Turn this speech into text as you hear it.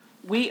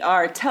We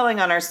are telling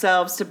on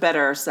ourselves to better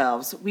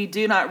ourselves. We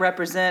do not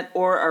represent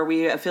or are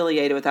we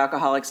affiliated with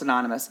Alcoholics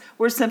Anonymous.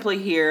 We're simply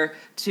here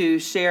to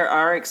share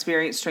our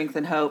experience, strength,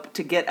 and hope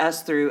to get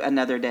us through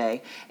another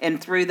day.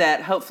 And through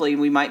that, hopefully,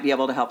 we might be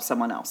able to help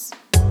someone else.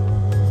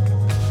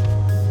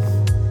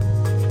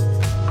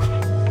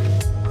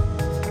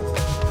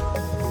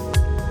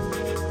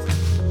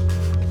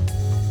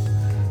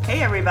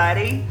 Hey,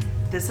 everybody.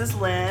 This is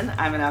Lynn.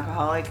 I'm an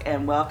alcoholic,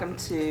 and welcome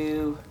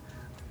to...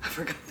 I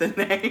forgot the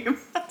name.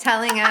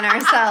 Telling on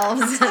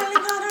ourselves.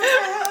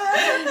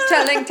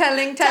 telling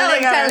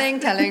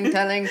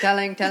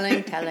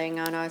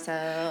on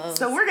ourselves.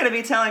 So we're going to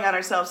be telling on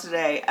ourselves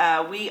today.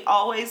 We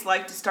always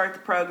like to start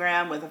the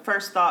program with a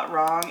first thought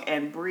wrong,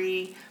 and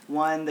Bree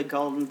won the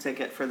golden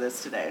ticket for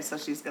this today. So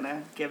she's going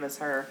to give us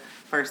her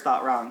first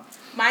thought wrong.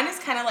 Mine is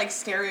kind of like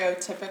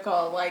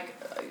stereotypical, like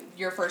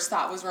your first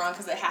thought was wrong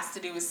because it has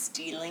to do with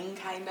stealing,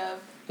 kind of.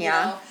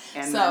 Yeah.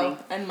 And money.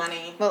 And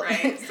money, well,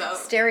 right? So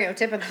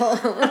stereotypical.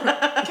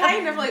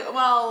 kind of like,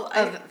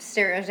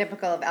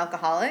 stereotypical of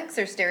alcoholics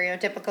or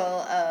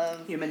stereotypical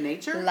of human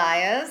nature?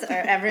 Liars or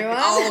everyone?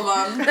 All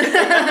of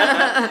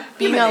them.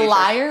 Being a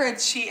liar, a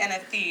cheat, and a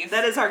thief.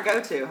 That is our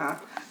go-to, huh?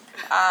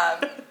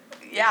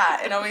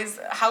 Yeah, and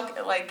always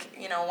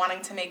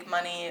wanting to make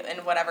money in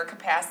whatever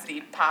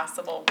capacity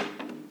possible,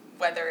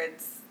 whether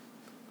it's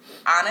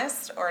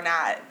honest or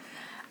not.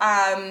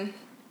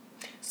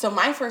 So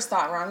my first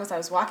thought wrong was I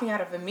was walking out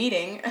of a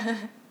meeting.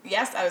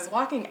 Yes, I was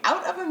walking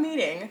out of a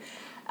meeting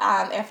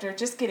after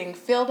just getting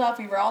filled up.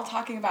 We were all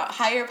talking about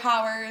higher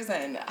powers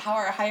and how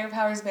our higher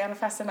powers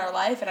manifest in our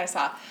life. And I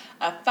saw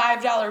a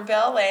 $5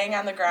 bill laying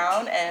on the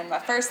ground. And my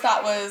first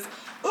thought was,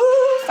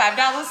 ooh,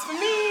 $5 for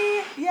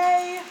me.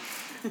 Yay.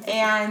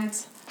 And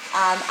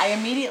I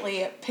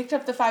immediately picked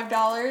up the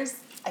 $5.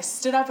 I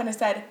stood up and I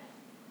said,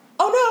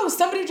 oh no,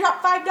 somebody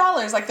dropped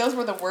 $5. Like, those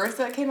were the words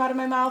that came out of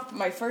my mouth.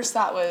 My first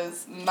thought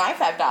was my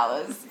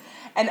 $5.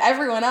 And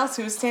everyone else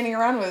who was standing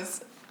around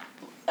was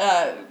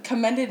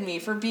commended me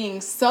for being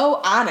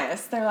so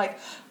honest. They're like,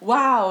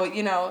 wow,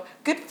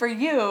 good for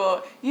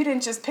you. You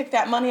didn't just pick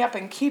that money up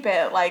and keep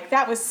it. Like,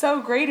 that was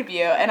so great of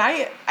you. And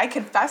I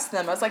confessed to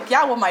them. I was like,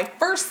 yeah, well, my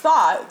first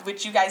thought,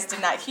 which you guys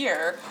did not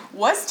hear,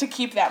 was to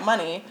keep that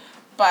money.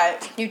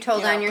 But you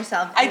told on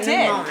yourself in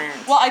the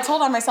moment. Well, I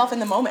told on myself in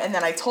the moment, and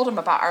then I told them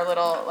about our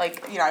little,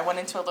 I went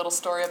into a little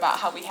story about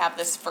how we have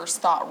this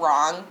first thought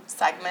wrong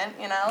segment,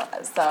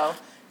 So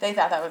they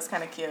thought that was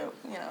kind of cute,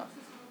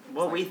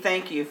 Well, we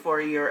thank you for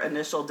your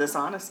initial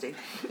dishonesty.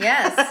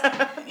 Yes.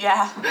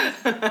 Yeah.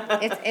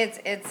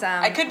 It's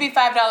I could be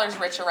 $5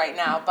 richer right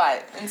now,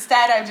 but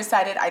instead I've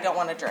decided I don't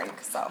want to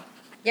drink, so.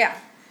 Yeah.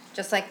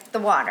 Just like the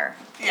water.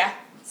 Yeah.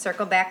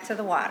 Circle back to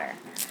the water.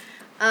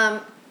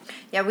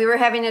 Yeah, we were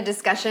having a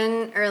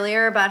discussion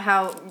earlier about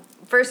how,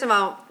 first of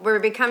all, we're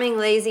becoming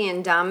lazy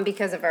and dumb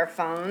because of our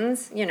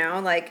phones,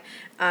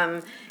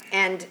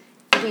 and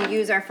we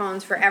use our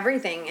phones for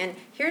everything. And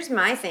here's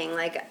my thing,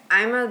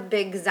 I'm a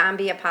big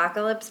zombie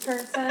apocalypse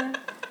person.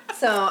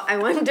 So I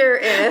wonder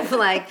if,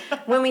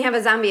 when we have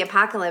a zombie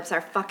apocalypse, our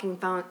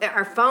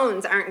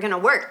phones aren't going to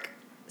work.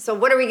 So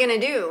what are we going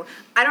to do?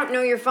 I don't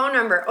know your phone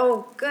number.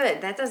 Oh,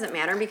 good. That doesn't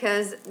matter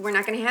because we're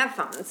not going to have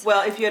phones.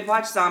 Well, if you had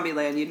watched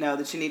Zombieland, you'd know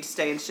that you need to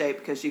stay in shape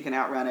because you can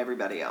outrun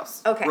everybody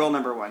else. Okay. Rule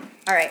number 1.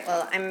 All right.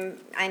 Well,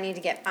 I need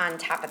to get on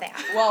top of that.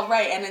 Well,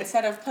 right. And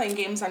instead of playing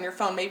games on your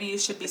phone, maybe you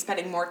should be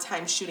spending more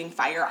time shooting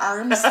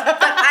firearms and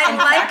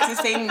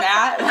practicing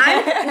that.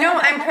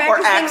 I'm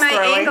practicing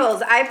my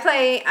angles.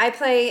 I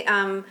play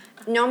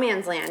No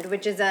Man's Land,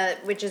 which is a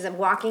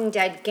Walking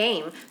Dead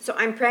game. So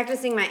I'm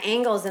practicing my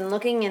angles and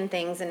looking in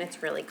things, and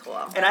it's really cool.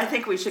 And I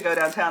think we should go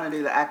downtown and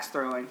do the axe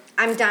throwing.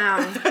 I'm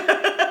down.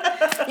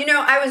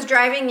 I was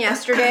driving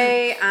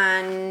yesterday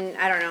on,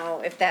 I don't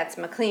know if that's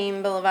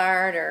McLean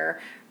Boulevard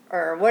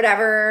or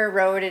whatever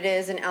road it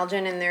is in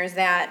Elgin, and there's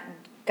that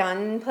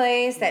gun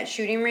place, that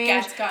shooting range.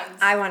 Gas guns.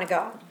 I want to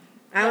go.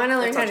 I want to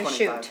learn how to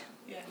 25. shoot.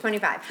 Yeah.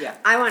 25. Yeah.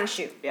 I want to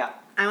shoot. Yeah.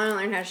 I want to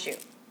learn how to shoot.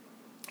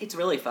 It's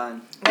really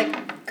fun.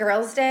 Like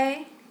Girls'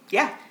 Day.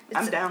 Yeah,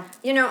 I'm down.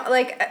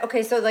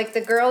 So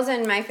the girls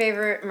in My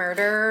Favorite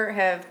Murder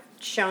have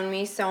shown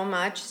me so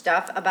much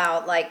stuff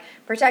about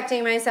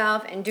protecting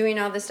myself and doing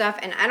all this stuff,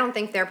 and I don't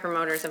think they're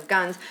promoters of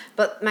guns,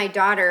 but my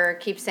daughter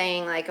keeps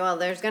saying well,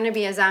 there's going to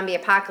be a zombie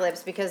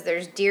apocalypse because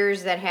there's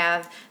deers that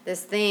have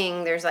this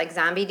thing. There's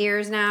zombie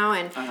deers now,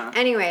 and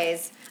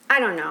anyways, I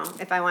don't know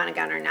if I want a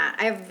gun or not.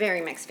 I have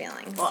very mixed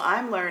feelings. Well,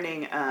 I'm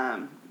learning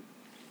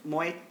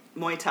Muay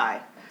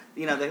Thai.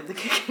 The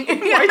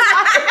Muay Thai.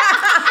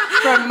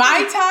 From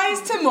Mai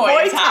Tais to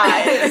Muay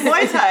Thai.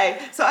 Muay Thai.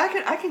 So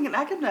I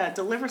can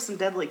deliver some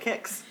deadly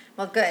kicks.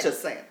 Well, good.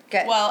 Just saying.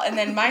 Good. Well, and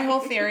then my whole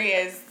theory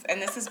is,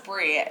 and this is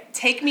Brie,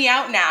 take me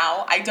out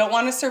now. I don't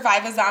want to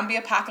survive a zombie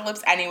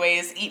apocalypse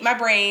anyways. Eat my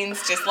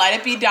brains. Just let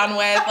it be done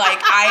with.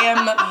 Like, I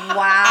am...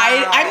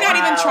 Wow. I'm not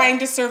even trying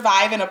to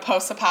survive in a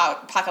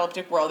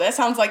post-apocalyptic world. That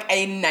sounds like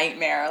a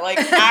nightmare. Like,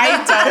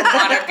 I don't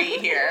want to be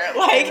here.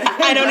 Like,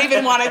 I don't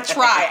even want to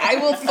try. I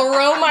will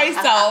throw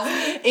myself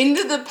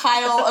into the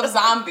pile of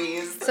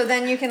zombies. So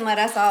then you can let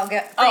us all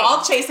get free. Oh,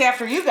 I'll chase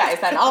after you guys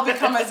then. I'll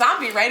become a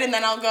zombie, right? And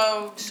then I'll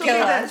go She'll kill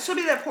be, us. that, she'll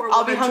be that poor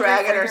I'll be woman hungry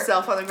dragging for her.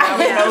 herself on the ground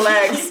with no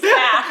legs.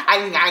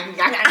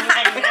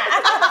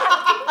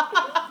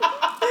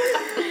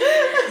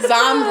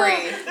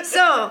 Zombie.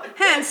 So,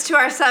 hence to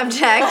our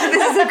subject.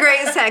 This is a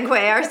great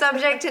segue. Our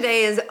subject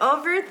today is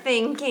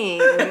overthinking,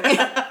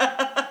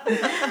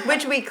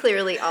 which we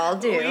clearly all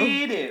do.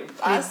 We do.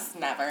 Us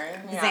never.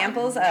 Yeah.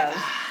 Examples of.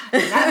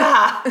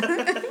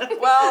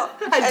 Well,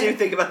 I do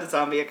think about the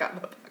zombie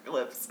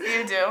apocalypse.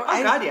 you do.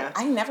 Oh, God, yeah.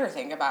 I never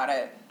think about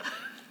it.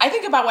 I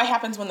think about what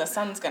happens when the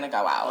sun's gonna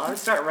go Well, out. I'll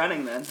start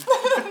running then.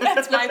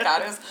 That's my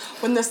thought is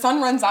when the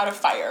sun runs out of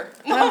fire.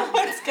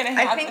 What's gonna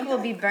happen? I think we'll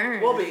be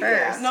burned We'll be,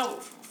 yeah. first. No,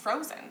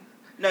 frozen.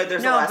 No,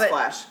 there's No, a last but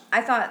flash.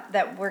 I thought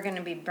that we're going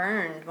to be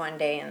burned one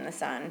day in the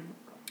sun.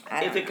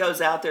 If it goes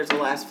out, there's a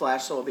last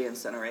flash, so it'll be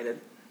incinerated.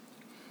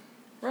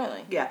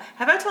 Really? Yeah.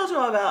 Have I told you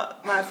all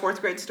about my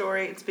 4th grade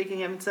story,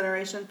 speaking of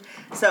incineration?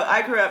 So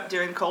I grew up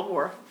during the Cold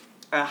War,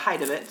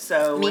 height of it.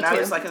 So Me when I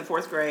too. was like in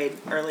 4th grade,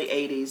 early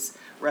 80s,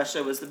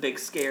 Russia was the big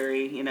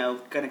scary, going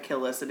to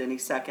kill us at any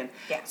second.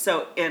 Yeah.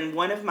 So in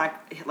one of my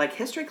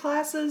history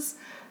classes,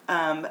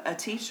 a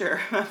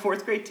teacher, a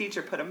 4th grade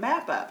teacher, put a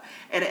map up,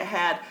 and it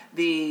had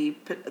the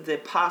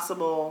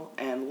possible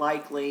and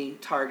likely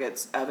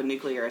targets of a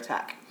nuclear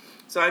attack.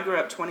 So I grew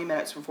up 20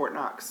 minutes from Fort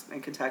Knox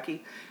in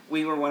Kentucky.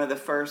 We were one of the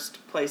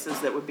first places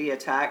that would be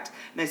attacked.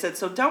 And they said,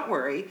 so don't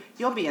worry,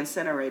 you'll be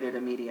incinerated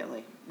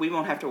immediately. We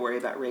won't have to worry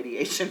about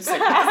radiation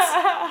sickness. Told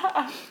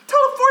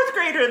a 4th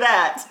grader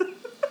that.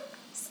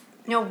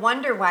 No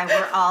wonder why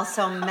we're all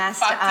so messed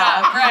Fucked up.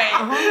 up, right.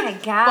 Oh my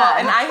God. Well,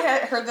 and I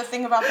had heard the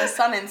thing about the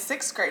sun in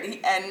 6th grade,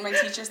 and my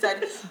teacher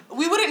said,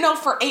 we wouldn't know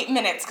for 8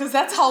 minutes, because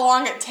that's how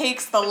long it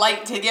takes the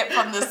light to get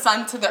from the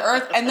sun to the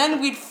earth, and then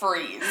we'd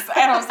freeze.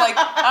 And I was like,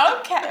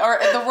 okay. Or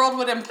the world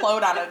would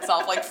implode on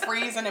itself, like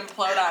freeze and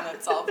implode on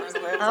itself. Or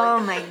something.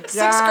 Oh Like, my God.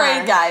 6th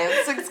grade,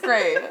 guys, 6th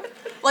grade.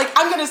 Like,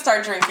 I'm going to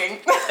start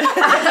drinking.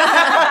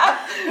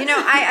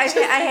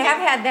 I have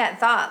had that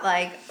thought,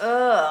 like,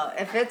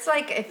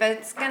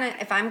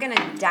 if I'm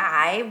gonna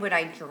die, would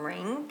I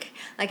drink?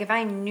 Like, if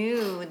I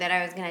knew that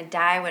I was gonna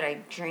die, would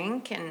I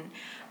drink? And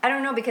I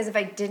don't know, because if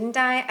I didn't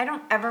die, I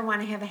don't ever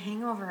want to have a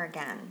hangover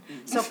again.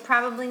 So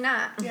probably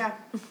not. Yeah.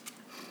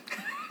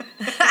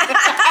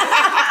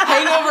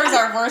 Hangovers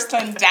are worse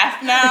than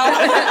death now.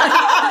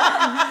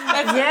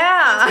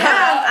 Yeah.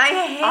 I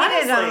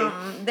hated Honestly.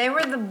 them. They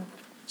were the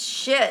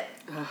shit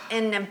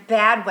in a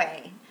bad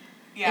way.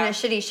 Yeah. In a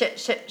shitty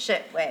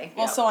shit way.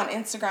 Well, so on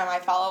Instagram, I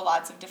follow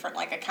lots of different,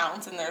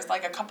 accounts, and there's, a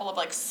couple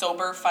of,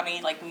 sober,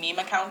 funny, meme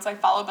accounts I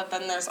follow, but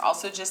then there's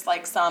also just,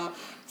 some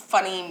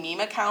funny meme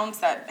accounts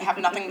that have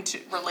nothing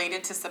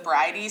related to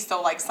sobriety,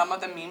 so, some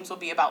of the memes will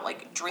be about,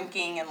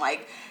 drinking and,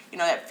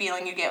 that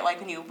feeling you get,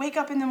 when you wake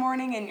up in the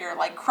morning and you're,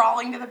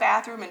 crawling to the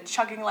bathroom and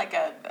chugging,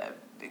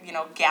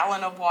 a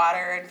gallon of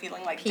water and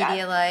feeling like death.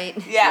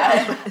 Pedialyte.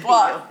 Yeah.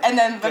 Well, and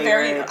then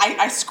Gatorade.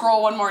 I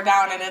scroll one more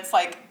down and it's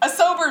a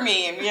sober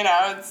meme,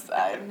 it's,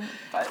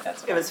 but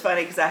that's It was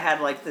funny because I had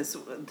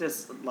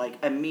this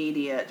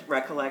immediate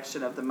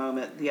recollection of the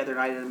moment the other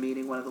night in a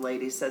meeting. One of the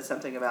ladies said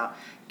something about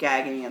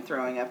gagging and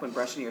throwing up when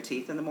brushing your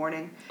teeth in the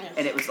morning,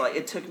 and it was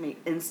it took me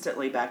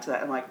instantly back to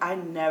that. I'm I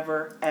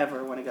never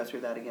ever want to go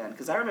through that again,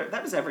 because I remember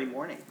that was every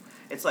morning.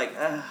 It's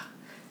ugh,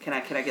 can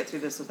I get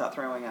through this without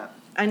throwing up?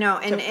 I know,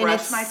 and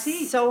brush it's my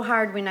teeth. so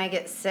hard when I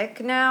get sick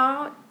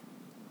now.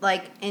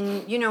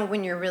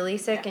 When you're really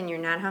sick and you're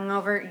not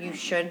hungover, you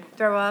should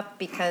throw up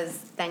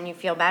because then you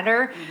feel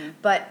better. Mm-hmm.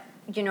 But,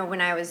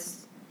 when I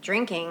was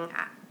drinking,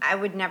 I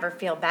would never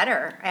feel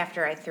better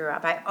after I threw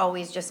up. I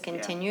always just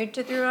continued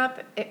to throw up.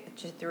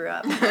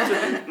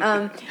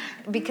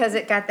 Because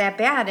it got that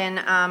bad. And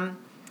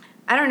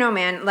I don't know,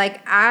 man.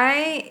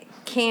 I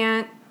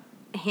can't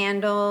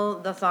handle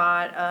the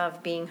thought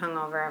of being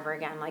hungover ever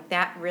again.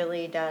 That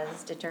really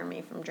does deter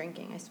me from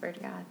drinking, I swear to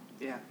God.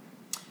 Yeah.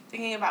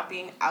 Thinking about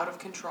being out of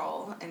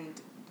control and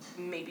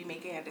maybe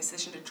making a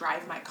decision to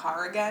drive my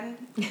car again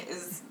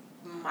is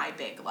my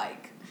big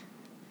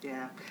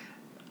Yeah.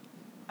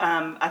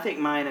 I think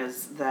mine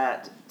is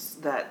that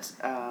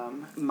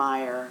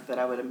mire that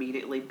I would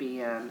immediately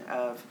be in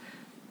of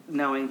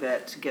knowing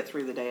that to get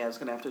through the day I was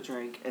going to have to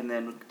drink, and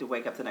then to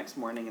wake up the next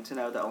morning and to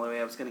know the only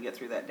way I was going to get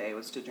through that day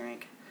was to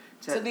drink.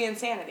 So the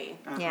insanity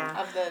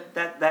Yeah. of the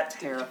That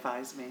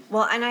terrifies me.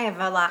 Well, and I have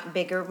a lot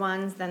bigger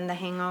ones than the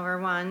hangover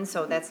one,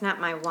 so that's not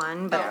my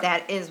one, but Yeah.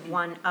 that is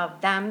one of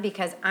them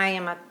because I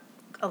am a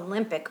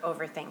Olympic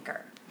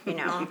overthinker.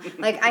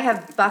 I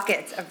have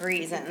buckets of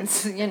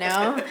reasons.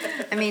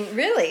 I mean,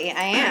 really,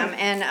 I am.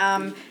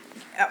 And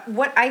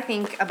what I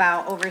think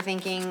about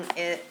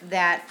overthinking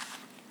that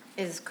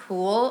is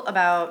cool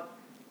about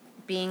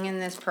being in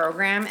this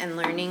program and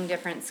learning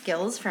different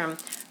skills from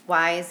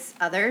wise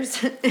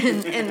others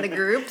in the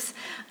groups,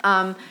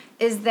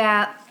 is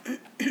that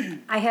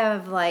I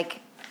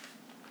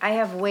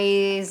have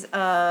ways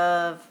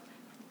of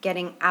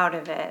getting out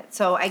of it.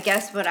 So I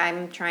guess what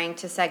I'm trying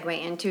to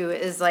segue into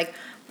is like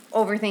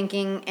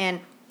overthinking, and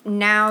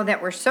now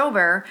that we're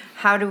sober,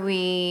 how do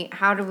we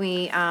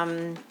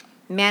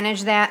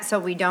manage that so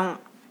we don't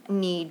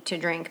need to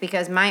drink?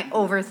 Because my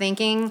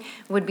overthinking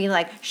would be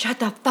like, shut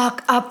the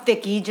fuck up,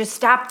 Vicky, just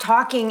stop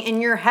talking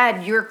in your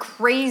head, you're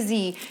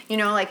crazy,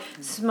 like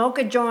smoke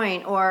a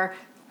joint or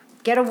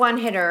get a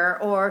one-hitter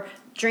or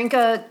drink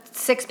a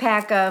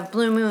 6-pack of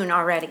Blue Moon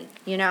already,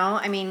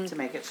 I mean, to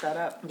make it shut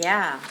up.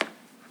 Yeah.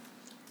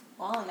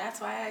 Well, and that's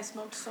why I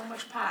smoked so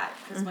much pot.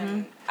 Because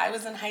when I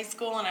was in high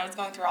school and I was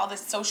going through all this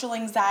social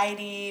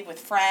anxiety with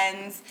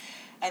friends,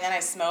 and then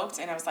I smoked,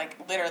 and I was like,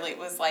 literally, it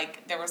was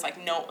like, there was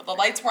like the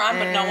lights were on,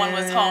 but no one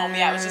was home.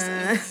 Yeah, it was just,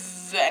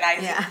 and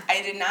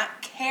I did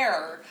not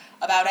care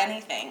about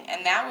anything.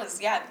 And that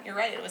was, you're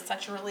right, it was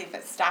such a relief.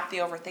 It stopped the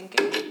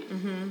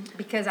overthinking.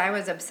 Because I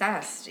was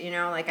obsessed,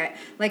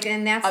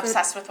 and that's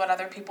obsessed with what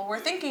other people were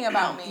thinking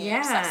about me. Yeah.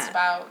 Obsessed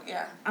about,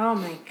 Oh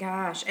my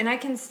gosh. And I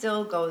can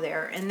still go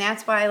there. And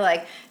that's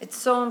why, it's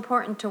so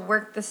important to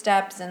work the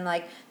steps. And,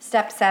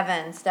 step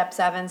seven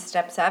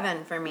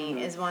for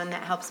me is one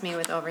that helps me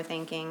with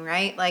overthinking,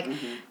 right?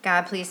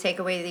 God, please take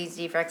away these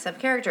defects of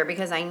character.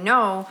 Because I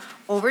know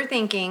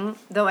overthinking,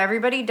 though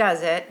everybody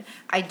does it,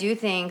 I do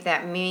think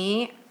that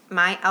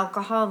my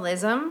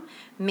alcoholism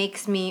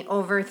makes me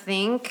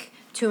overthink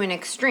to an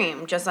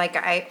extreme, just like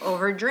I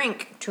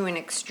overdrink to an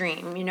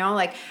extreme,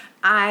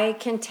 I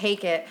can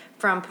take it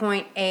from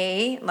point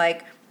A,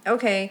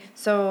 okay,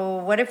 so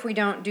what if we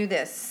don't do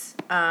this?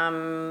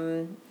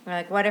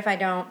 What if I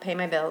don't pay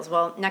my bills?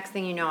 Well, next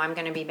thing you know, I'm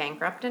going to be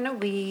bankrupt in a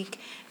week.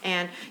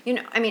 And,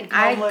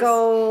 I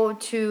go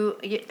to,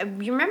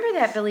 you remember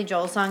that Billy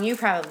Joel song? You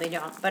probably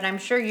don't, but I'm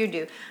sure you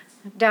do.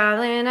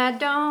 Darling, I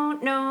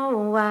don't know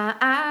why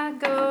I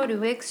go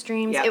to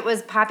extremes. Yep. It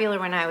was popular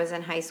when I was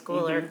in high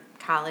school or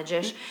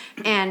college-ish.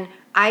 And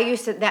I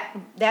used to,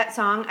 that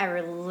song, I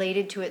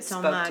related to it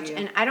so much.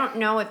 And I don't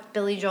know if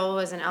Billy Joel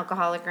was an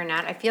alcoholic or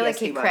not. I feel like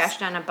he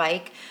crashed on a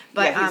bike.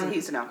 But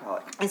he's an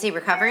alcoholic. Is he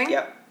recovering?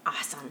 Yep.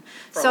 Awesome.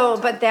 So,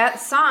 but that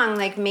song,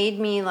 made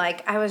me,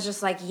 I was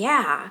just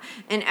yeah.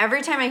 And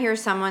every time I hear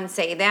someone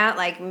say that,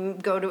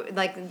 go to,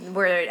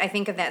 where I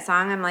think of that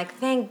song, I'm like,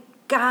 thank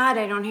God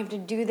I don't have to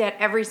do that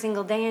every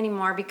single day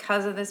anymore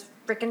because of this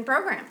freaking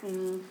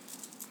program.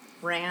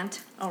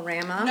 Rant,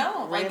 Rama.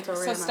 No,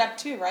 so step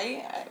 2,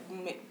 right?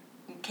 I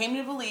came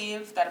to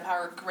believe that a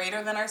power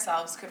greater than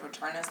ourselves could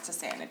return us to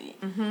sanity.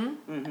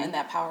 And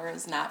that power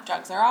is not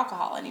drugs or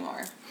alcohol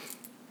anymore.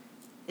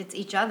 It's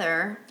each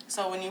other.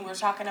 So when you were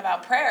talking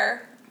about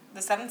prayer, the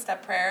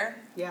 7-step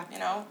prayer, yeah.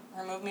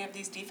 Remove me of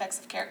these defects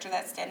of character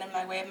that stand in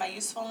my way of my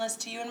usefulness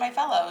to you and my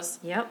fellows.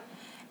 Yep.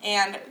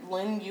 And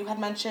Lynn, you had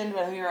mentioned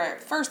when we were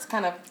at first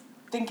kind of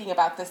thinking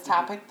about this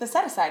topic, the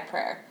set-aside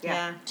prayer.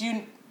 Yeah.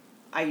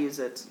 I use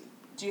it.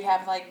 Do you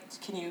have,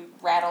 can you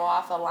rattle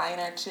off a line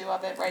or two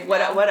of it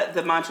now? What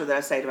the mantra that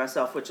I say to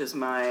myself, which is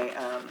my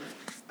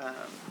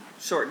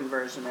shortened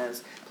version,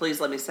 is,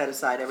 please let me set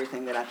aside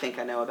everything that I think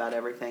I know about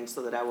everything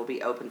so that I will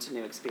be open to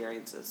new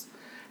experiences.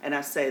 And I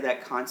say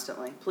that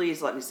constantly.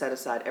 Please let me set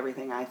aside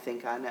everything I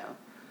think I know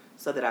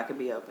so that I can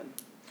be open.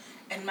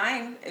 And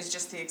mine is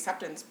just the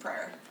acceptance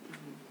prayer.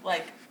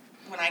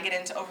 When I get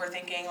into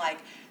overthinking,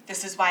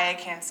 this is why I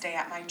can't stay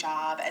at my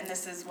job, and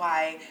this is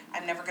why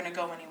I'm never going to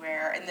go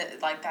anywhere, and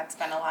that's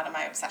been a lot of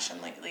my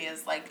obsession lately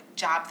is,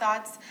 job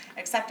thoughts,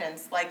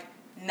 acceptance,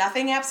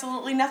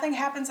 absolutely nothing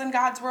happens in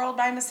God's world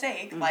by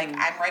mistake. I'm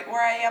right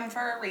where I am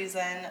for a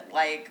reason,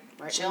 right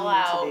chill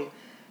out.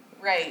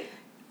 Right.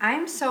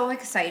 I'm so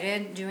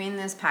excited doing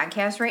this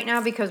podcast right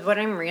now because what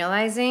I'm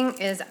realizing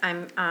is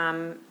I'm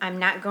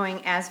not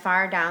going as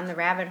far down the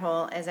rabbit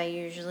hole as I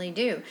usually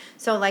do.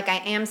 So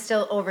I am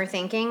still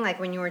overthinking.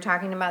 When you were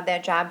talking about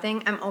that job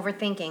thing, I'm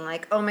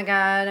overthinking. Oh my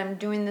God, I'm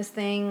doing this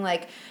thing.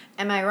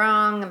 Am I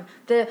wrong?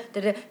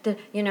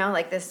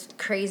 This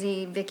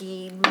crazy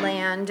Vicky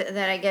land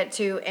that I get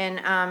to, and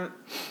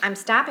I'm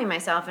stopping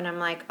myself, and I'm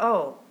like,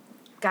 oh,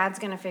 God's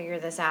going to figure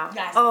this out.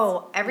 Yes.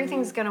 Oh,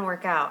 everything's going to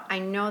work out. I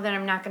know that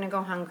I'm not going to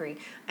go hungry.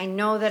 I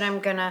know that I'm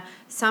going to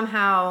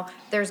somehow,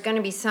 there's going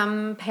to be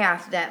some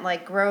path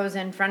that grows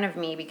in front of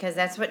me because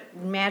that's what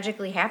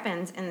magically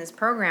happens in this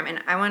program.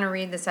 And I want to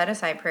read the set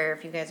aside prayer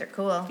if you guys are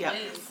cool. Yeah.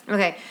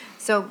 Okay.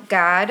 So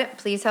God,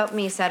 please help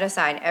me set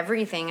aside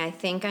everything I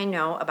think I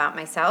know about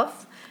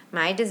myself,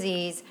 my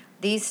disease,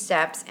 these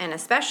steps, and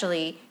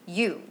especially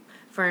you,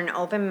 for an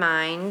open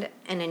mind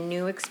and a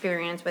new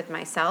experience with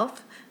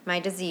myself, my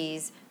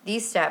disease,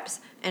 these steps,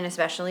 and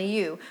especially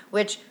you,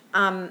 which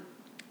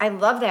I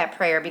love that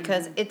prayer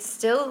because it's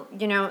still,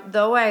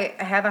 though I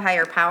have a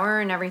higher power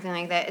and everything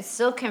like that, it's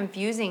still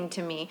confusing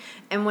to me.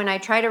 And when I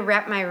try to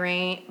wrap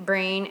my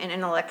brain and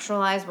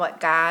intellectualize what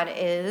God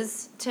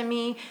is to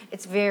me,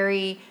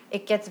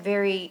 it gets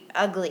very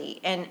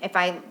ugly. And if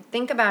I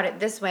think about it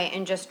this way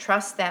and just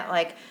trust that,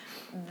 like,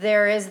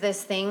 there is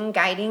this thing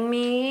guiding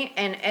me,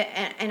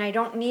 and I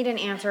don't need an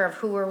answer of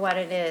who or what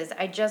it is.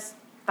 I just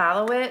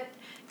follow it.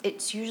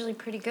 It's usually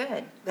pretty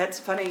good. That's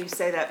funny you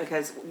say that,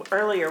 because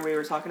earlier we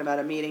were talking about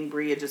a meeting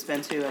Bree had just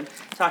been to and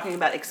talking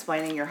about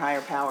explaining your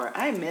higher power.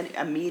 I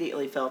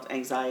immediately felt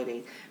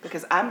anxiety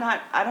because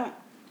I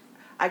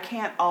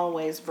can't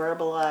always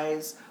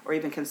verbalize or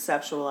even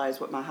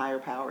conceptualize what my higher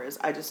power is.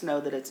 I just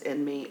know that it's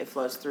in me, it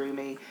flows through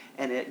me,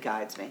 and it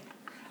guides me.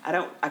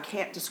 I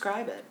can't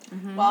describe it.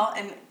 Mm-hmm. Well,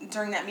 and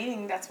during that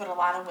meeting, that's what a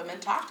lot of women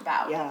talked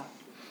about. Yeah.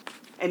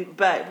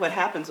 But what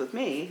happens with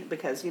me,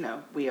 because, we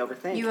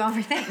overthink. You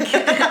overthink.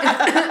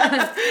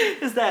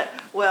 is that,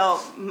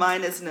 well,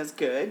 mine isn't as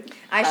good.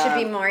 I should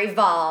be more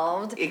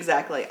evolved.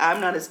 Exactly.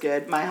 I'm not as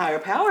good. My higher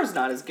power's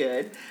not as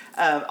good.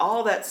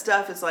 All that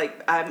stuff is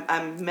like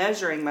I'm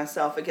measuring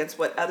myself against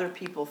what other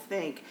people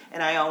think,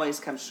 and I always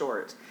come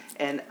short.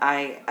 And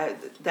I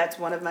that's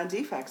one of my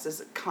defects,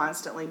 is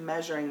constantly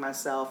measuring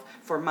myself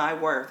for my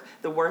worth,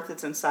 the worth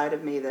that's inside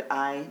of me that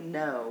I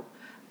know.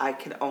 I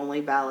can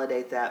only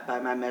validate that by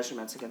my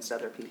measurements against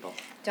other people.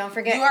 Don't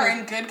forget. You are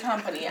in good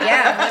company.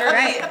 Yeah,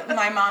 literally,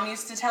 my mom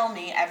used to tell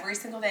me every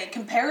single day,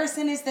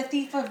 comparison is the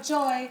thief of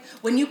joy.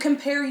 When you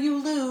compare,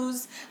 you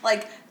lose.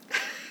 Like,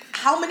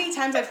 how many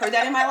times I've heard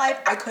that in my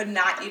life, I could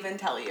not even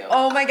tell you.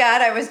 Oh my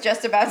God, I was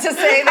just about to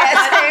say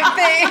that same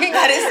thing.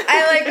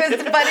 I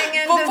was butting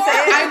in Before to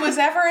say I was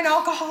ever an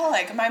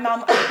alcoholic, my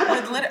mom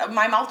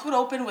my mouth would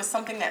open with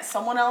something that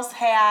someone else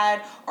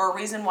had, or a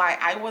reason why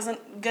I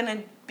wasn't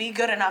gonna be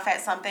good enough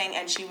at something,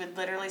 and she would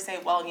literally say,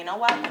 well, you know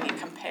what, when you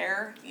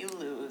compare, you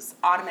lose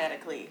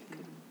automatically.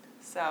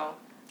 So,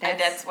 and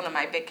that's one of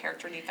my big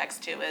character defects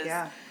too, is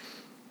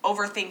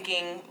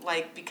overthinking,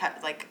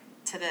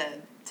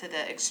 to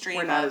the extreme.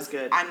 We're not as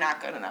good. I'm not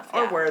good enough.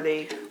 Or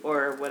worthy,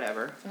 or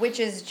whatever. Which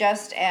is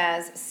just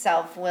as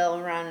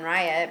self-will run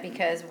riot,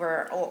 because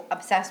we're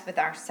obsessed with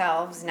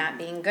ourselves not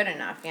being good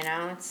enough,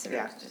 It's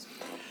just...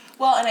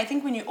 Well, and I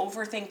think when you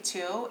overthink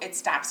too, it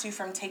stops you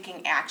from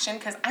taking action,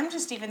 because I'm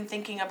just even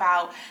thinking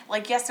about,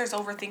 yes, there's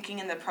overthinking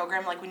in the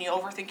program, when you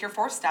overthink your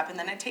 4th step, and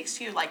then it takes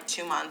you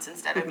 2 months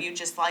instead of you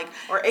just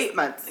or 8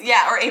 months.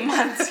 Yeah, or 8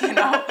 months,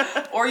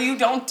 or you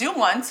don't do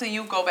one, so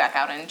you go back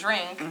out and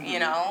drink,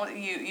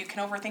 you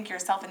can overthink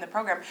yourself in the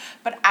program.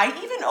 But I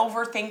even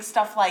overthink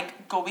stuff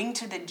like going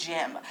to the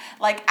gym.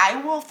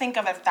 I will think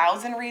of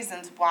 1,000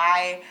 reasons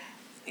why,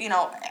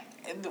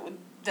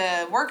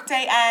 the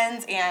workday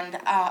ends, and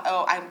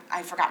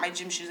I forgot my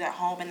gym shoes at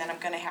home, and then I'm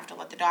going to have to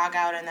let the dog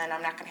out, and then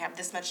I'm not going to have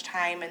this much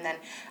time, and then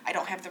I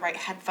don't have the right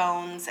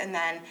headphones, and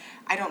then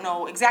I don't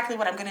know exactly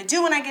what I'm going to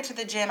do when I get to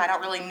the gym. I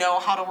don't really know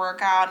how to work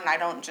out, and I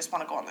don't just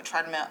want to go on the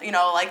treadmill,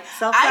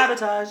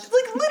 Self-sabotage.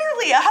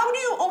 Literally, how do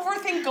you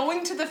overthink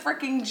going to the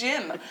freaking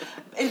gym?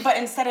 But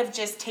instead of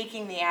just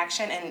taking the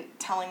action and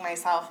telling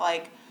myself,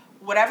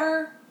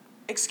 whatever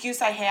excuse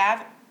I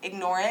have,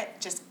 ignore it,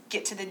 just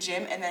get to the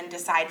gym, and then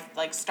decide,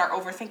 start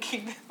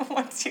overthinking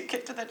once you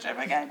get to the gym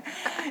again.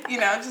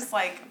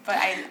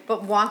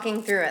 But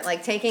walking through it,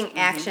 taking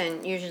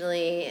action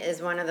usually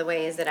is one of the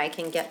ways that I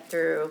can get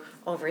through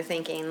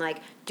overthinking,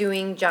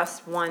 doing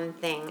just one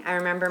thing. I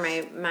remember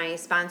my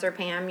sponsor,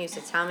 Pam, used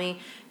to tell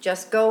me,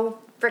 just go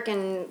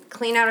frickin'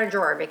 clean out a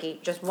drawer, Vicki,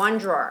 just one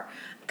drawer.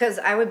 Because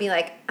I would be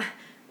like...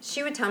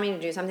 She would tell me to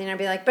do something, and I'd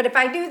be like, but if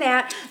I do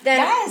that,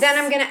 then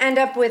I'm going to end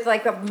up with,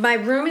 my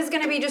room is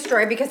going to be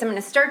destroyed because I'm going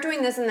to start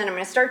doing this, and then I'm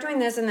going to start doing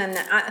this, and then,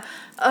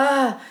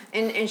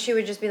 and she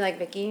would just be like,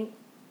 Vicki,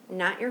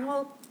 not your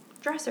whole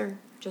dresser,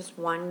 just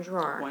one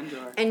drawer. One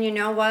drawer. And you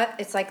know what?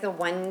 It's the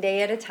one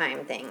day at a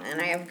time thing, and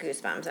I have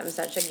goosebumps. I'm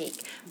such a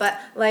geek. But,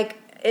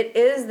 it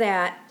is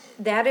that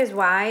is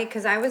why,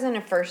 because I was in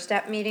a first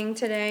step meeting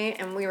today,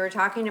 and we were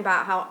talking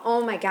about how,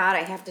 oh my God,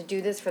 I have to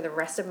do this for the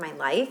rest of my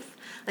life.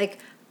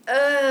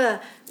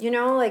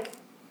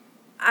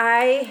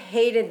 I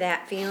hated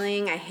that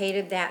feeling. I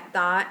hated that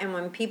thought. And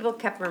when people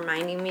kept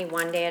reminding me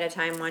one day at a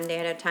time,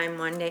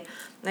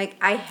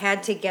 I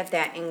had to get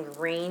that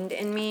ingrained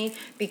in me,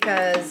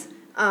 because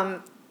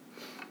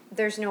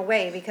there's no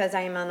way, because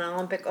I am an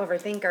Olympic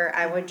overthinker,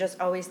 I would just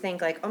always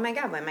think oh my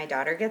God, when my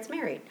daughter gets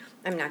married,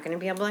 I'm not going to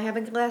be able to have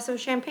a glass of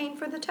champagne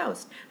for the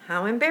toast.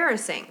 How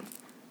embarrassing.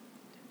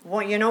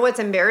 Well, you know what's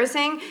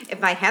embarrassing?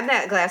 If I had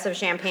that glass of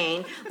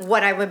champagne,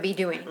 what I would be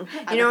doing.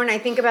 And I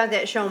think about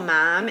that show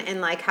Mom,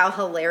 and how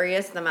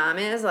hilarious the mom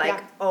is.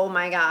 Oh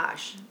my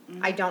gosh,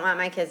 I don't want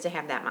my kids to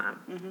have that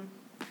mom.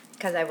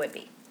 Because I would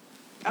be.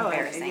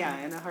 Embarrassing.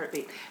 In a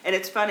heartbeat. And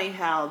it's funny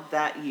how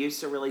that used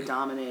to really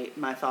dominate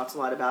my thoughts a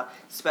lot about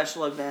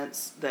special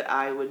events that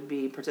I would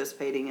be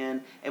participating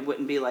in and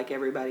wouldn't be like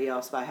everybody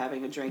else by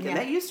having a drink. And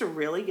that used to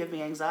really give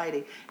me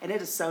anxiety. And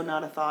it is so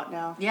not a thought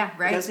now. Yeah,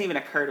 right. It doesn't even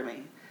occur to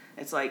me.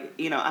 It's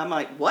I'm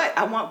like, what?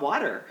 I want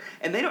water.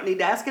 And they don't need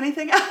to ask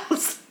anything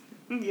else.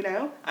 You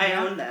know, I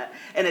own that,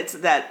 and it's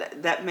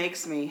that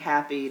makes me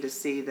happy to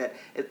see that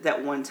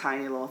that one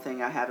tiny little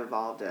thing I have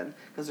evolved in,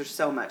 because there's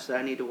so much that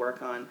I need to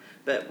work on.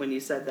 But when you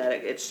said that,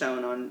 it's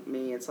shown on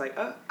me. It's like,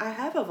 oh, I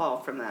have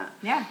evolved from that.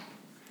 Yeah.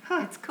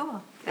 Huh. It's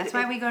cool. That's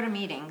why we go to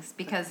meetings,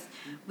 because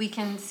we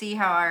can see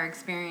how our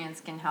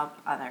experience can help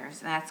others.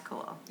 That's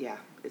cool. Yeah,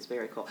 it's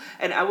very cool.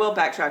 And I will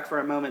backtrack for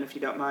a moment, if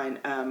you don't mind.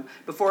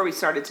 Before we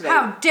started today,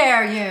 How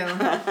dare you?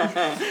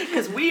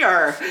 because we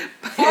are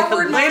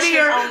Forward motion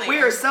linear. only.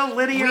 We are so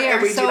linear. We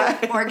and are so do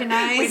not,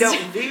 organized. We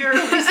don't veer.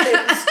 We stay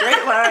in a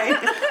straight line.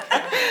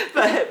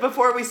 But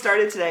before we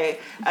started today,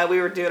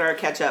 we were doing our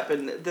catch up,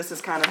 and this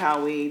is kind of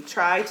how we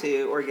try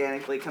to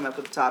organically come up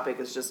with the topic.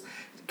 Is just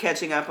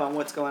catching up on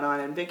what's going on.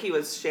 And Vicki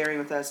was sharing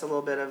with us a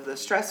little bit of the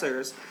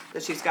stressors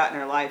that she's got in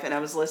her life. And I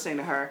was listening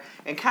to her,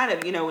 and kind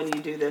of, you know, when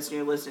you do this and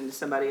you're listening to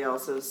somebody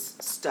else's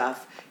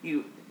stuff,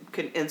 you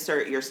can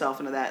insert yourself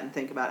into that and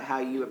think about how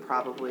you would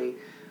probably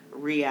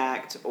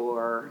react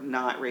or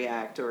not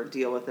react or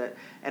deal with it.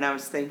 And I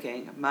was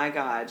thinking, my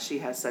God, she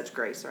has such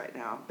grace right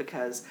now,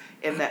 because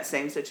in that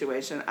same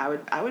situation, I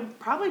would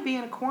probably be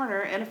in a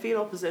corner in a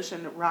fetal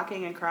position,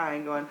 rocking and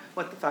crying, going,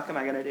 what the fuck am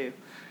I going to do?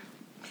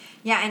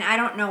 Yeah, and I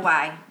don't know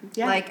why.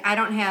 Yeah. Like, I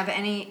don't have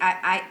any,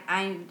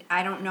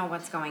 I don't know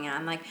what's going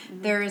on. Like,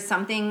 there is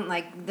something,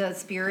 like, the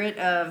spirit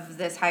of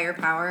this higher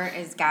power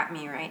has got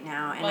me right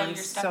now. And Well, I'm you're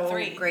step so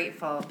 3.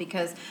 grateful,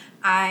 because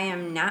I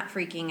am not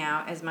freaking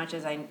out as much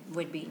as I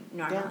would be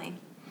normally.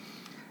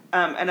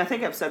 And I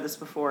think I've said this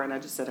before, and I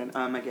just said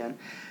an again.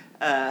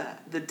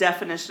 The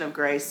definition of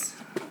grace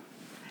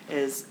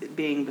is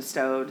being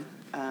bestowed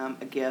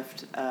a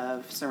gift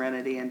of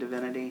serenity and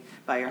divinity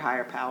by your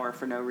higher power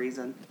for no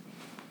reason.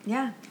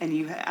 Yeah. And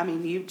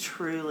you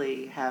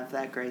truly have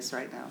that grace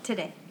right now.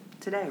 Today,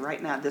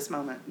 right now, this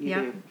moment, you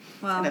do.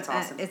 Well, and it's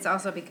awesome. it's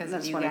also because And I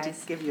of just you wanted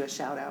guys. to give you a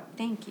shout out.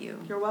 Thank you.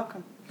 You're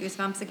welcome.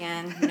 Goosebumps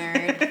again,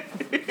 nerd.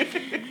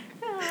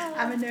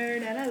 I'm a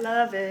nerd and I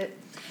love it.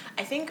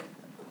 I think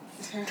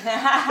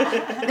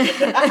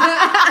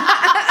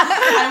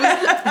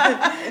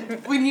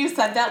when you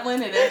said that,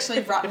 Lynn, it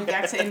actually brought me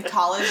back to in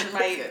college.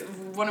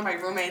 One of my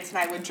roommates and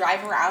I would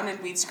drive around and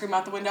we'd scream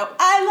out the window,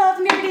 "I love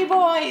nerdy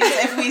boys!"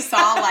 If we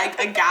saw like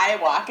a guy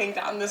walking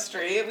down the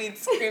street, we'd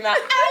scream out,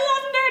 "I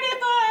love nerdy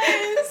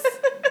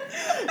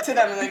boys!" to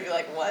them, and they'd be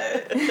like,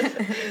 "What?"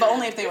 But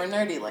only if they were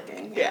nerdy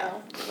looking. You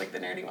know? Like the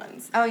nerdy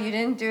ones. Oh, you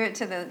didn't do it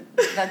to the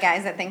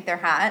guys that think they're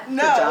hot?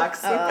 No. The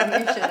jocks.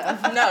 You should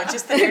have. No,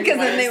 just the nerdy Because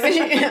ones. then they would.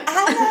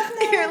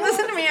 Here,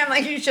 listen to me. I'm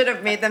like, you should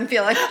have made them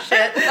feel like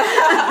shit.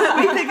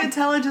 We think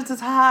intelligence is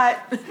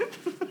hot.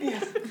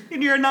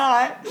 And you're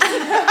not.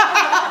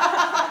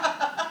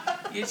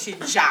 You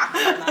should jock,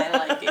 and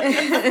I like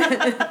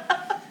it.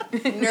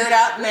 Nerd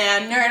up,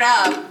 man. Nerd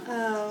up.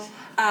 Oh.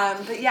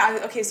 But yeah,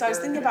 okay, so I was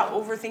thinking about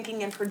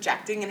overthinking and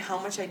projecting and how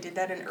much I did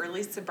that in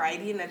early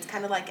sobriety, and it's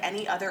kind of like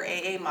any other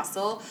AA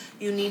muscle.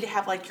 You need to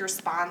have, like, your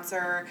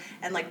sponsor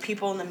and, like,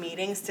 people in the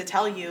meetings to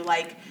tell you,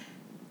 like,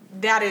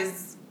 that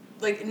is,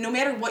 like, no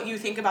matter what you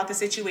think about the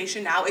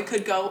situation now, it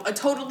could go a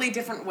totally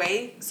different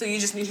way, so you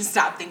just need to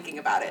stop thinking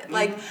about it. Mm-hmm.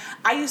 Like,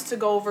 I used to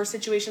go over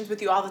situations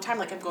with you all the time,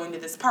 like, I'm going to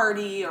this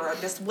party or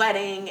this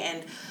wedding,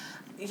 and,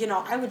 you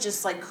know, I would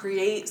just, like,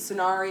 create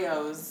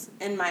scenarios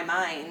in my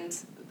mind,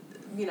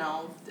 you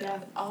know,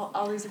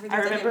 all these different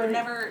things. I remember and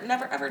it would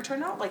never ever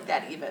turn out like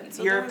that even.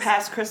 So your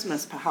past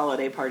Christmas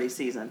holiday party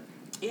season.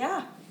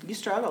 Yeah. You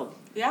struggled.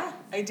 Yeah,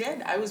 I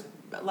did. I was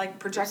like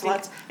projecting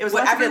It was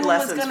what lots of good everyone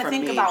was lessons going to from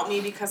think me. about me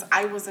because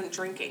I wasn't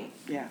drinking.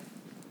 Yeah.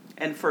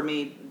 And for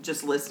me,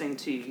 just listening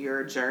to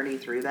your journey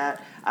through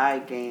that, I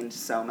gained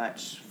so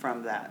much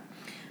from that.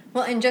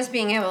 Well, and just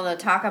being able to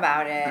talk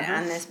about it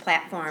on this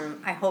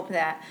platform, I hope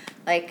that,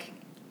 like,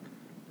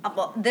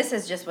 well, this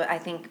is just what I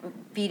think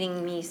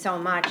feeding me so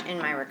much in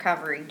my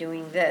recovery,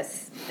 doing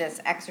this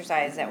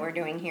exercise that we're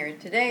doing here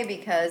today,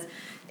 because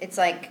it's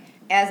like,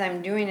 as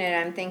I'm doing it,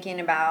 I'm thinking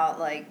about,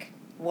 like,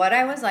 what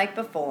I was like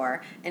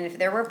before, and if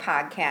there were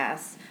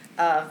podcasts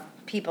of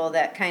people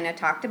that kind of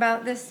talked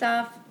about this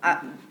stuff,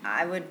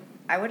 I would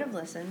have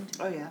listened.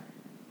 Oh, yeah.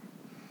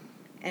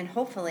 And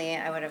hopefully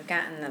I would have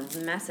gotten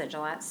the message a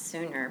lot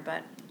sooner,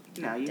 but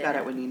No, you got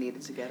it when you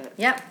needed to get it.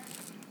 Yep.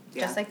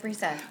 Yeah. Just like Bree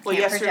said. Well,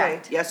 Can't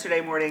project. yesterday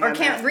morning, Or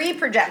can't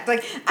re-project.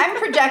 Like, I'm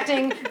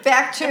projecting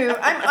back to,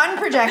 I'm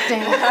unprojecting.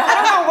 I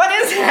don't know, what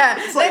is that?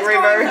 It's like That's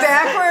going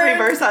backward.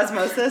 reverse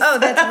osmosis. Oh,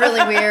 that's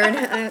really weird.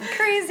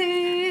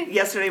 Crazy.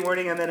 Yesterday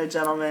morning, I met a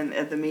gentleman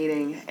at the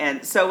meeting,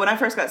 and so when I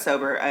first got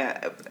sober,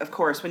 of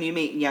course, when you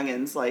meet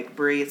youngins like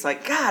Bree, it's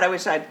like, God, I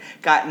wish I'd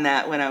gotten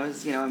that when I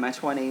was, in my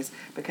 20s,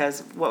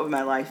 because what would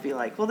my life be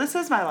like? Well, this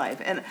is my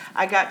life, and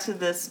I got to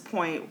this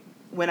point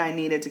when I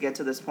needed to get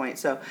to this point.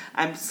 So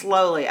I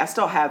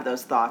still have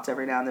those thoughts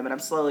every now and then, but I'm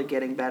slowly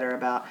getting better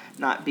about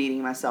not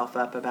beating myself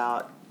up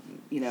about,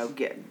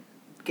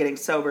 getting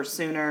sober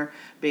sooner,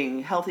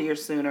 being healthier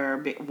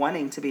sooner,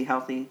 wanting to be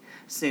healthy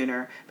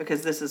sooner,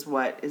 because this is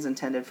what is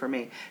intended for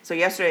me. So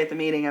yesterday at the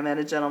meeting, I met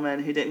a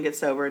gentleman who didn't get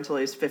sober until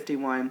he was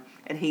 51,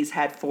 and he's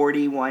had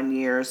 41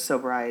 years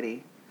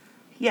sobriety.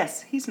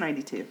 Yes, he's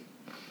 92.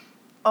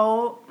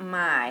 Oh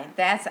my,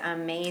 that's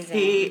amazing.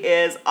 He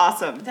is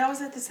awesome. That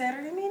was at the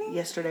Saturday meeting?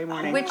 Yesterday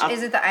morning. Which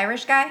is it? The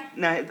Irish guy?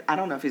 No, I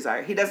don't know if he's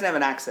Irish. He doesn't have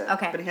an accent.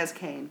 Okay. But he has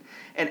cane.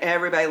 And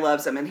everybody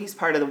loves him. And he's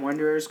part of the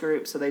Wanderers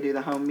group, so they do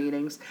the home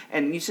meetings.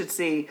 And you should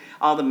see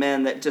all the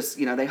men that just,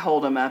 they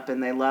hold him up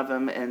and they love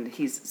him. And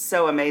he's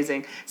so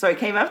amazing. So he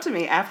came up to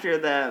me after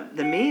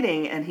the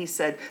meeting and he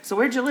said, so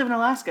where'd you live in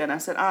Alaska? And I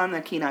said, on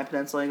the Kenai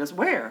Peninsula. He goes,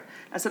 where?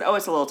 I said, oh,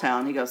 it's a little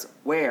town. He goes,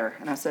 where?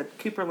 And I said,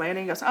 Cooper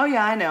Landing. He goes, oh,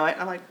 yeah, I know it.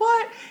 And I'm like,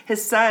 what?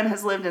 His son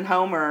has lived in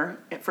Homer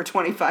for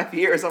 25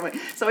 years. I'm like,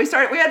 so we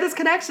had this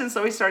connection.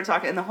 So we started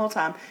talking. And the whole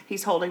time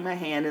he's holding my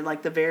hand in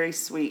like the very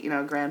sweet,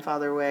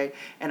 grandfather way.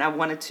 And I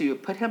wanted to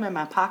put him in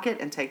my pocket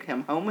and take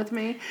him home with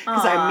me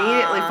because I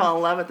immediately fell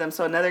in love with him.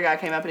 So another guy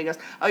came up and he goes,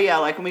 oh, yeah,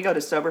 like when we go to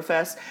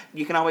Soberfest,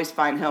 you can always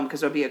find him because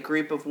there'll be a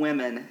group of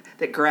women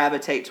that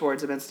gravitate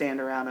towards him and stand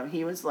around him.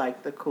 He was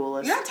like the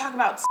coolest. You're not talking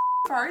about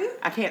are you?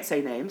 I can't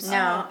say names.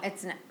 No,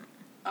 it's not.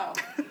 Oh.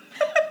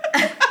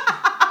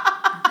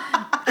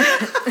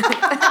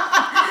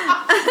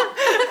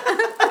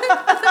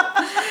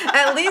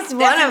 At least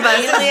one of us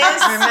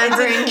is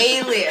remembering.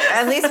 Alias.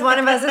 At least one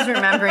of us is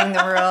remembering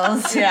the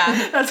rules.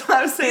 Yeah. That's what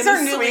I was saying. These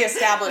are newly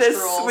established this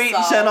rules. Sweet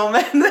so.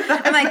 gentleman.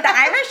 I'm like, the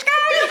Irish guy?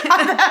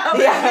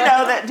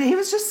 Yeah. That he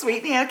was just sweet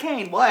and he had a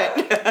cane. What?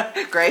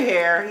 Gray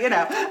hair,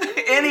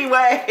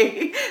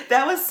 Anyway,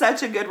 that was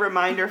such a good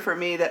reminder for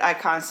me that I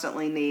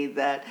constantly need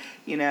that,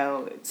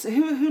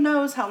 who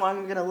knows how long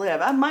I'm going to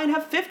live. I might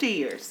have 50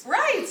 years.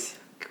 Right.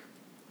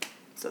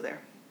 So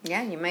there.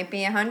 Yeah, you might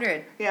be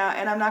 100. Yeah,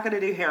 and I'm not going to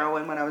do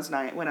heroin when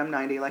I'm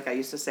 90, like I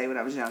used to say when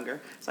I was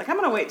younger. It's like, I'm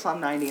going to wait till I'm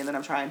 90 and then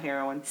I'm trying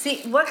heroin.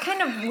 See, what kind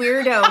of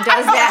weirdo does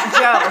that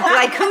joke?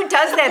 Like, who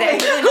does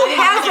that? Who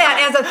has that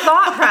as a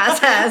thought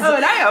process? Oh,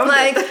 and I owned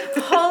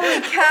it.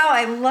 Holy cow,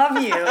 I love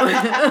you.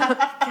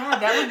 God,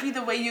 that would be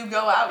the way you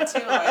go out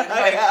too.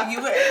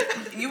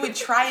 Like you would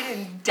try it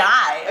and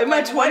die. In my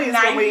like, 20s, what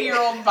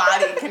 90-year-old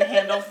body can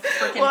handle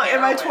freaking Well, in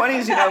my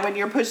heroin? 20s, when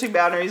you're pushing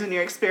boundaries and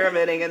you're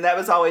experimenting, and that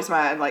was always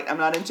I'm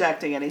not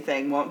injecting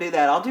anything, won't do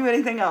that. I'll do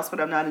anything else,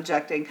 but I'm not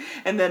injecting.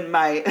 And then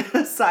my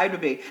side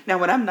would be, now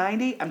when I'm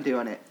 90, I'm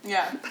doing it.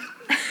 Yeah.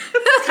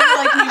 It's kind of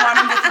like me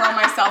wanting to throw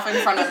myself in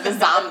front of the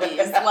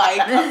zombies.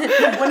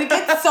 Like, when it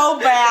gets so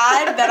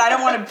bad that I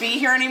don't want to be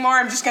here anymore,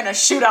 I'm just going to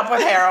shoot up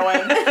with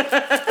heroin. Good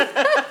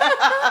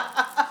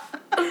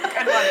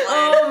one, Lynn.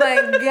 Oh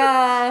my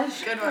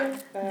gosh. Good one.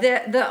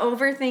 The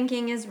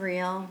overthinking is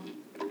real.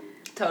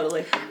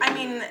 Totally. I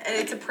mean,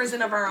 it's a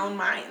prison of our own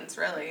minds,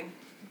 really.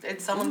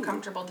 It's so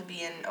uncomfortable to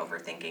be in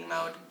overthinking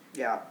mode.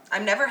 Yeah.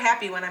 I'm never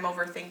happy when I'm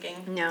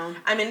overthinking. No.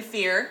 I'm in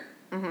fear.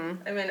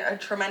 Mm-hmm. I'm in a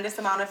tremendous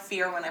amount of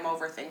fear when I'm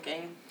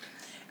overthinking.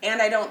 And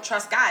I don't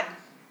trust God.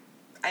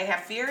 I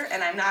have fear,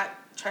 and I'm not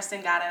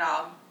trusting God at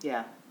all.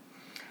 Yeah.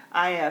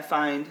 I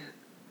find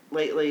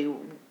lately,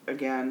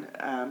 again,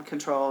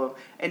 control,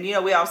 and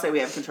we all say we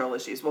have control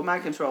issues. Well, my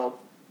control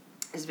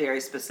is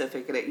very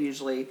specific, and it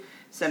usually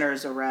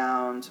centers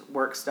around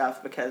work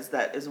stuff because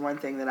that is one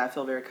thing that I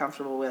feel very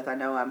comfortable with. I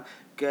know I'm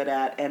good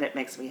at, and it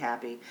makes me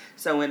happy.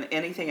 So when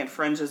anything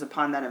infringes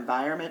upon that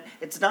environment,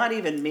 it's not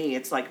even me.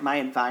 It's like my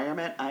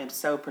environment. I am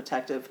so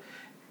protective,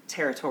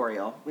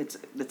 territorial. It's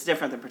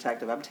different than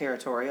protective. I'm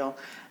territorial.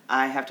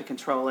 I have to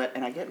control it,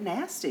 and I get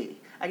nasty.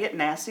 I get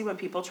nasty when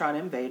people try to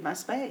invade my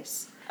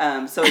space.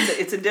 So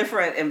it's a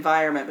different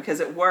environment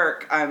because at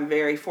work I'm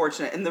very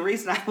fortunate. And the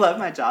reason I love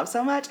my job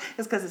so much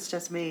is because it's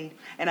just me.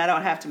 And I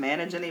don't have to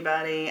manage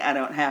anybody. I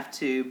don't have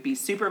to be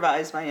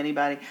supervised by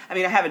anybody. I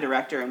mean, I have a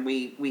director and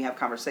we have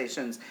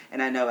conversations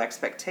and I know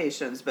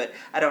expectations, but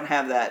I don't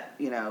have that,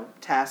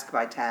 task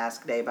by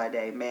task, day by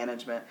day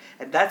management.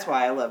 And that's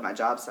why I love my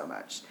job so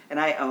much. And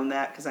I own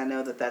that because I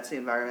know that that's the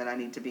environment I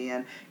need to be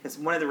in. Because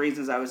one of the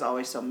reasons I was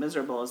always so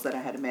miserable is that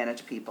I had to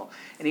manage people.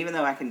 And even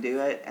though I can do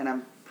it and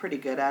I'm pretty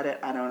good at it,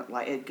 I don't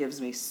like it. Gives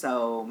me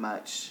so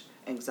much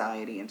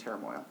anxiety and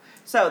turmoil.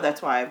 So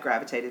that's why I've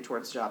gravitated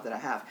towards the job that I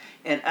have.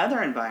 In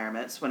other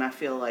environments, when I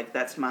feel like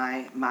that's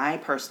my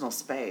personal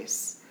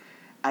space,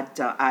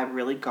 I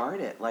really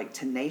guard it like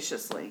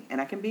tenaciously.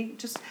 And I can be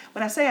just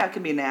when I say I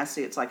can be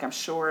nasty, it's like I'm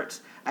short.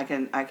 I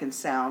can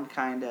sound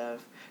kind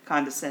of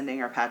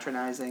condescending or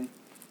patronizing,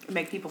 and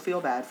make people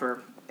feel bad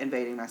for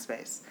invading my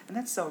space, and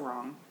that's so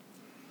wrong.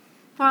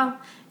 Well,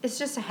 it's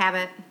just a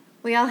habit.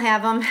 We all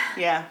have them.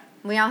 Yeah.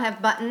 We all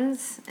have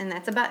buttons, and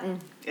that's a button.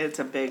 It's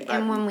a big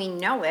button. And when we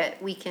know it,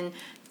 we can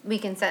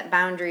set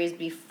boundaries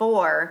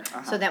before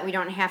so that we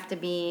don't have to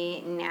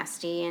be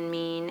nasty and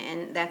mean,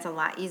 and that's a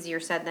lot easier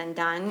said than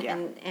done. Yeah.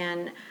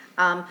 And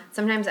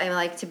sometimes I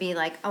like to be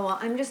like, oh well,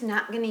 I'm just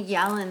not gonna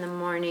yell in the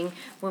morning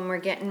when we're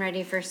getting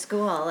ready for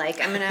school. Like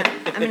I'm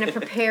gonna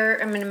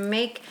prepare. I'm gonna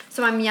make.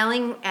 So I'm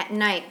yelling at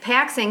night.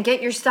 Paxton,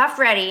 get your stuff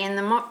ready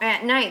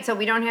at night, so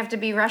we don't have to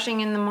be rushing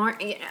in the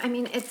morning. I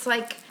mean, it's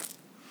like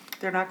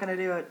they're not gonna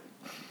do it.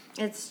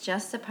 it's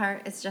just a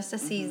part. It's just a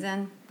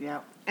season.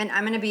 Yeah. And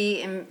I'm going to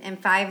be, in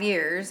 5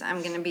 years,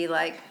 I'm going to be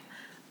like,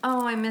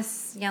 oh, I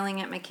miss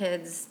yelling at my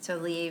kids to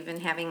leave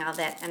and having all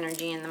that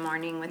energy in the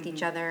morning with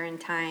each other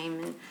and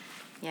time. And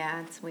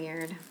yeah, it's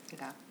weird.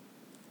 Yeah.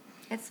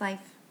 It's life.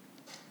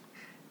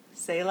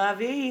 C'est la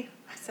vie.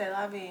 C'est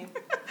la vie.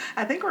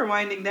 I think we're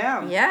winding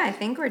down. Yeah, I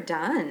think we're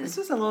done. This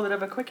was a little bit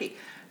of a quickie,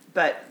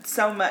 but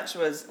so much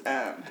was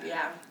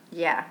Yeah.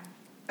 Yeah.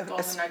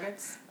 Golden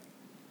nuggets.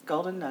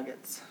 golden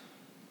nuggets.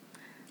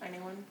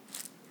 Anyone?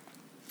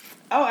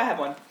 Oh, I have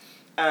one.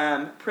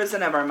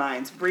 Prison of our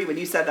minds. Bree, when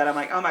you said that, I'm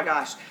like, oh my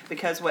gosh,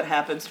 because what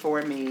happens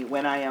for me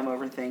when I am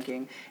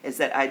overthinking is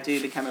that I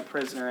do become a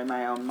prisoner in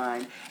my own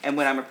mind. And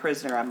when I'm a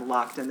prisoner, I'm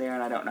locked in there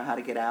and I don't know how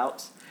to get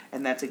out.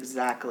 And that's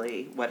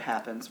exactly what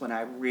happens when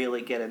I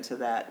really get into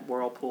that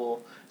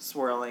whirlpool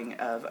swirling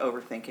of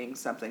overthinking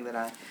something that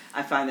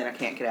I find that I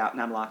can't get out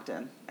and I'm locked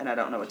in and I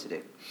don't know what to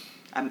do.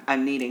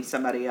 I'm needing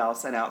somebody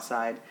else, an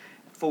outside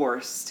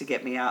force to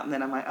get me out, and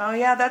then I'm like, oh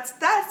yeah,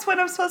 that's when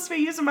I'm supposed to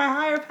be using my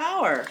higher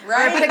power,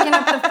 Right. Or picking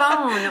up the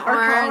phone. or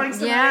calling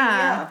somebody.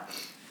 Yeah.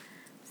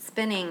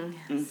 Spinning.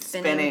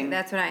 Spinning.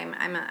 That's what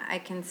I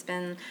can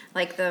spin,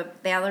 like the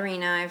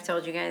ballerina. I've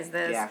told you guys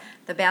this. Yeah.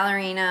 The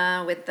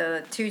ballerina with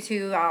the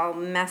tutu all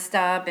messed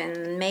up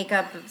and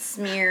makeup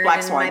smeared, Black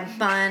and Swan. my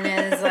bun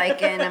is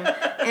like in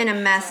a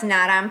mess,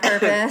 not on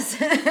purpose.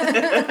 Not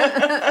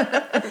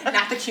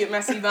the cute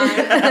messy bun.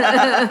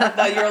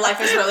 The your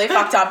life is really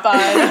fucked up bun.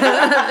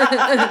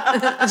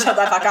 Chill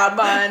the fuck out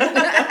bun.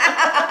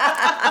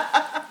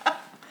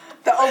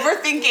 The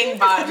overthinking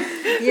bun.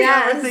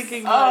 Yes.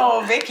 Overthinking.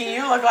 Oh, Vicky,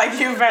 you look like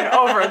you've been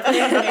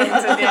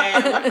overthinking today.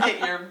 Look at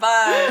your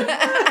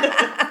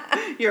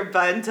bun. Your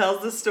bun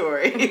tells the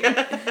story.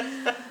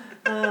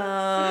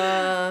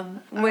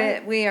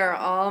 We are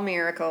all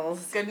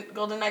miracles. Good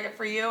golden nugget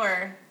for you,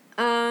 or?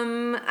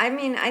 I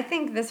mean, I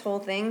think this whole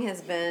thing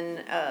has been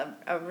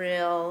a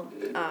real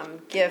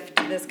gift.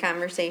 This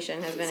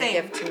conversation has been Same.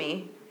 a gift to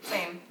me.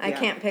 Same. I Yeah.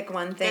 can't pick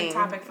one thing. Good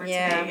topic for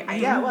yeah. today.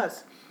 Yeah, it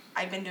was.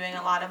 I've been doing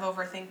a lot of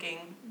overthinking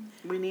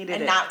We needed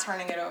and it. not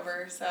turning it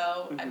over,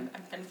 so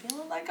I've been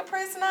feeling like a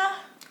prisoner.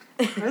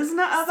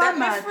 Prisoner of Set our me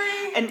mind.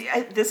 free. And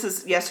this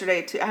is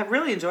yesterday too. I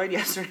really enjoyed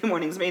yesterday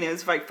morning's meeting. It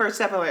was like first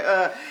step. I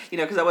went,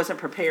 because I wasn't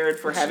prepared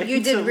for having.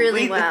 You did to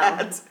really lead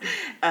well.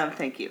 that.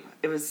 Thank you.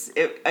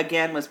 It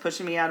again was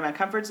pushing me out of my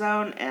comfort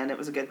zone, and it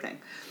was a good thing.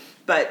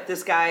 But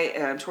this guy,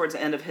 towards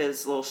the end of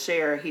his little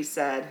share, he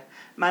said,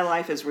 "My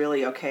life is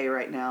really okay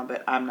right now,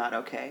 but I'm not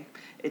okay.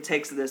 It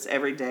takes this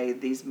every day,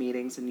 these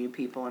meetings and you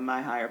people and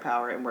my higher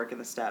power and working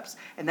the steps."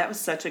 And that was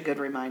such a good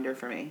reminder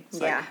for me. It's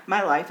Yeah. like,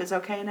 my life is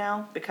okay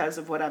now because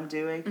of what I'm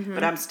doing,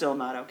 but I'm still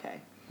not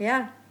okay.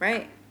 Yeah.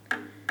 Right.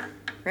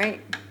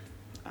 Right.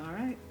 All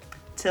right.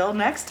 Till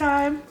next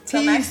time.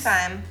 Till next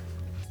time.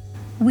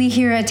 We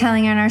here at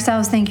Telling on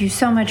Ourselves thank you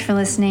so much for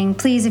listening.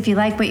 Please, if you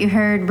like what you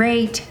heard,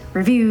 rate,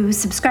 review,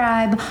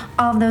 subscribe,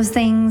 all of those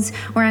things.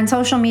 We're on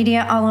social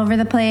media all over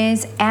the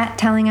place at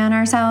Telling on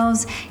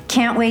Ourselves.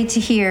 Can't wait to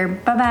hear.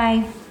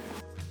 Bye-bye.